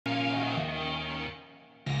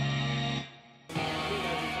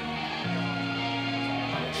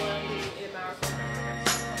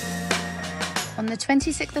On the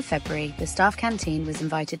 26th of February, the Staff Canteen was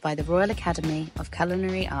invited by the Royal Academy of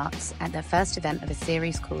Culinary Arts at their first event of a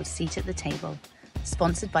series called Seat at the Table,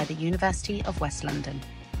 sponsored by the University of West London.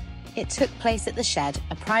 It took place at The Shed,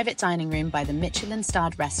 a private dining room by the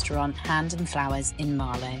Michelin-starred restaurant Hand and Flowers in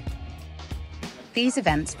Marlow. These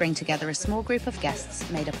events bring together a small group of guests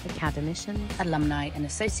made up of academicians, alumni and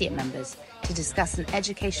associate members to discuss an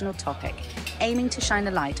educational topic, aiming to shine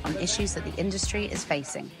a light on issues that the industry is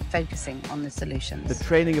facing, focusing on the solutions. The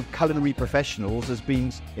training of culinary professionals has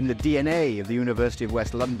been in the DNA of the University of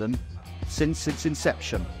West London since its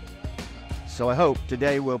inception. So I hope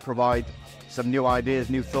today will provide some new ideas,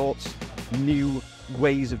 new thoughts, new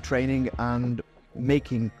ways of training and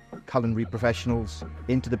making culinary professionals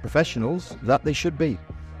into the professionals that they should be.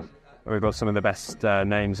 We've got some of the best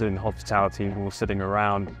names in hospitality all sitting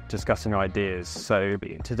around discussing ideas. So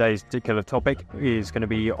today's particular topic is going to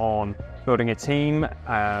be on building a team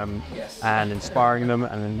and inspiring them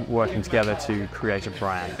and then working together to create a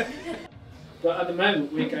brand. But at the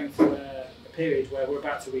moment we're going through a period where we're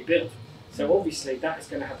about to rebuild. So obviously that is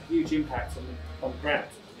going to have a huge impact on the brand.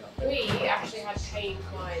 We actually had paying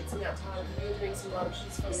clients in that time. We were doing some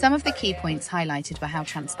lunches. Some of the key points highlighted were how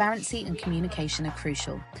transparency and communication are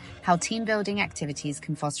crucial, how team-building activities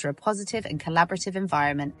can foster a positive and collaborative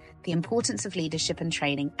environment, the importance of leadership and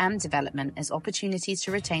training and development as opportunities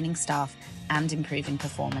to retaining staff and improving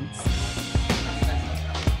performance.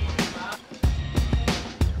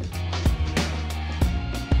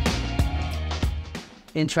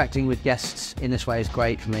 Interacting with guests in this way is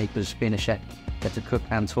great for me because being a chef, I get to cook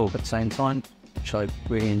and talk at the same time, which I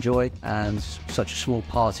really enjoy. And such a small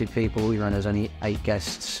party of people, there's only 8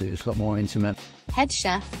 guests, so it's a lot more intimate. Head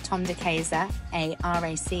chef Tom De Keyser, a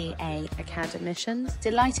RACA academician,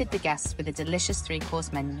 delighted the guests with a delicious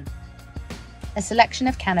 3-course menu. A selection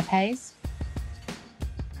of canapes,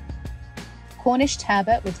 Cornish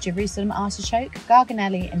turbot with Jerusalem artichoke,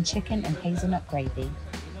 garganelli and chicken and hazelnut gravy.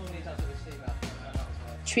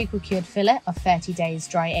 Treacle-cured fillet of 30 days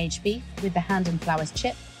dry-aged beef with the Hand and Flowers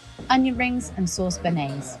chip, onion rings and sauce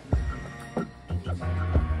béarnaise.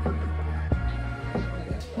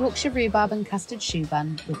 Yorkshire rhubarb and custard choux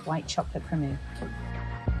bun with white chocolate cremous.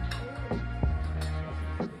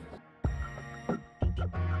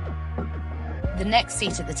 The next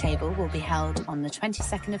seat at the table will be held on the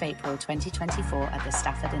 22nd of April 2024 at the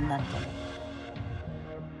Stafford in London.